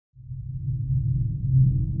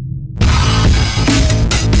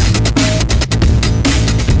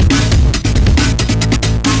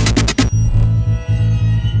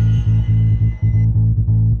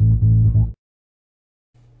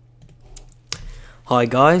Hi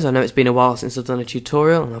guys, I know it's been a while since I've done a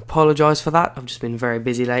tutorial and I apologise for that. I've just been very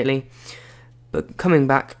busy lately. But coming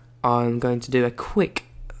back, I'm going to do a quick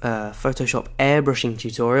Photoshop airbrushing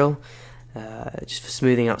tutorial just for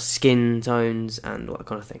smoothing out skin tones and all that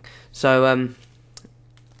kind of thing. So I'm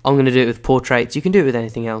going to do it with portraits. You can do it with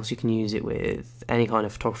anything else. You can use it with any kind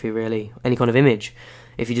of photography really, any kind of image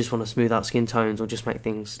if you just want to smooth out skin tones or just make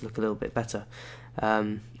things look a little bit better.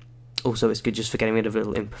 Also, it's good just for getting rid of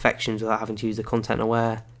little imperfections without having to use the content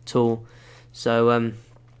aware tool. So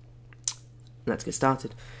let's get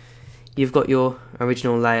started. You've got your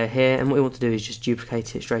original layer here, and what you want to do is just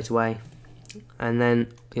duplicate it straight away, and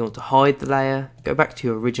then you want to hide the layer, go back to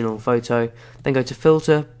your original photo, then go to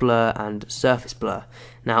filter, blur and surface blur.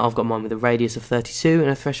 Now I've got mine with a radius of 32 and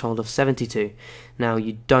a threshold of 72. Now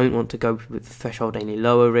you don't want to go with the threshold any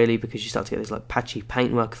lower really, because you start to get this like patchy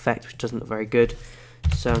paintwork effect which doesn't look very good.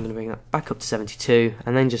 So I'm going to bring that back up to 72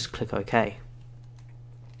 and then just click OK.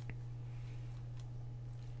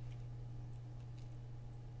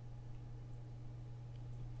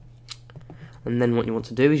 And then what you want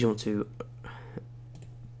to do is you want to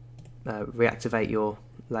reactivate your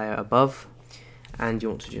layer above, and you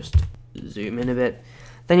want to just zoom in a bit.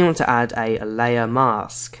 Then you want to add a layer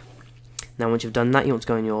mask. Now once you've done that, you want to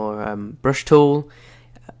go in your brush tool,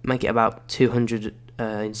 make it about 200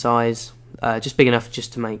 in size. Just big enough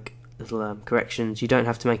just to make little corrections. You don't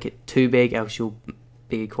have to make it too big, else you'll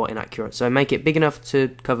be quite inaccurate. So make it big enough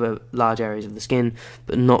to cover large areas of the skin,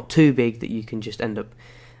 but not too big that you can just end up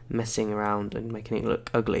messing around and making it look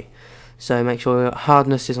ugly. So make sure your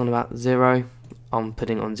hardness is on about 0. I'm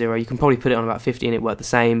putting it on 0. You can probably put it on about 50 and it worked the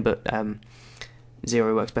same, but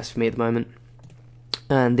 0 works best for me at the moment.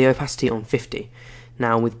 And the opacity on 50.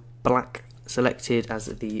 Now with black selected as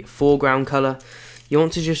the foreground colour, you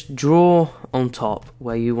want to just draw on top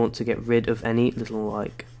where you want to get rid of any little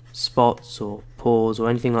like spots or pores or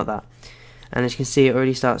anything like that. And as you can see, it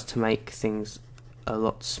already starts to make things a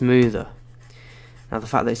lot smoother. Now the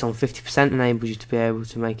fact that it's on 50% enables you to be able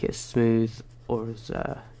to make it as smooth or as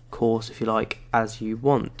coarse, if you like, as you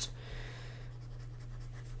want.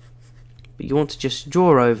 But you want to just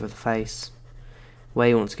draw over the face where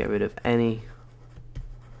you want to get rid of any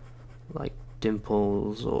like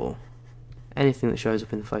dimples or anything that shows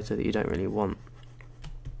up in the photo that you don't really want.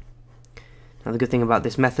 Now the good thing about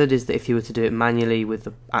this method is that if you were to do it manually with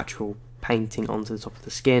the actual painting onto the top of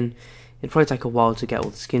the skin, it'd probably take a while to get all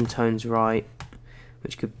the skin tones right,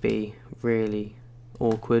 which could be really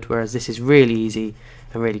awkward, whereas this is really easy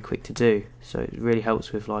and really quick to do. So it really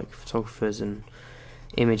helps with like photographers and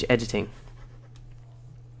image editing.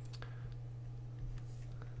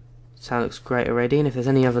 So that looks great already, and if there's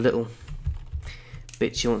any other little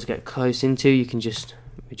bits you want to get close into, you can just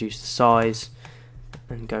reduce the size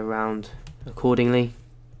and go around accordingly.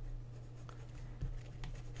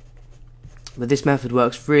 But this method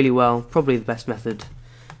works really well, probably the best method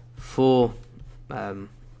for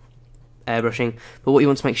airbrushing. But what you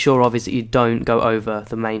want to make sure of is that you don't go over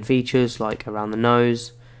the main features like around the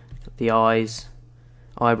nose, the eyes,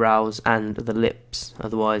 eyebrows and the lips,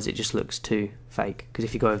 otherwise it just looks too fake, because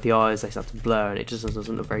if you go over the eyes they start to blur and it just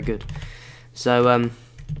doesn't look very good. So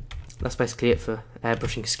that's basically it for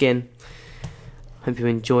airbrushing skin. Hope you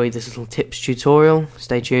enjoyed this little tips tutorial.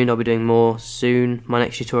 Stay tuned, I'll be doing more soon. My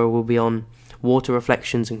next tutorial will be on water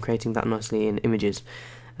reflections and creating that nicely in images.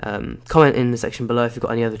 Comment in the section below if you've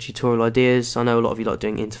got any other tutorial ideas. I know a lot of you like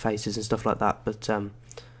doing interfaces and stuff like that, but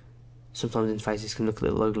sometimes interfaces can look a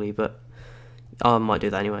little ugly, but I might do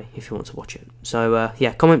that anyway if you want to watch it. So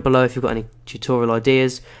yeah, comment below if you've got any tutorial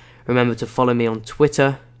ideas. Remember to follow me on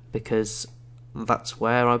Twitter, because that's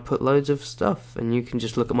where I put loads of stuff, and you can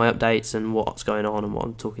just look at my updates and what's going on and what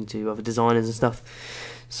I'm talking to other designers and stuff.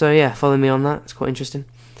 So yeah, follow me on that, it's quite interesting,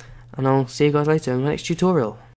 and I'll see you guys later in my next tutorial.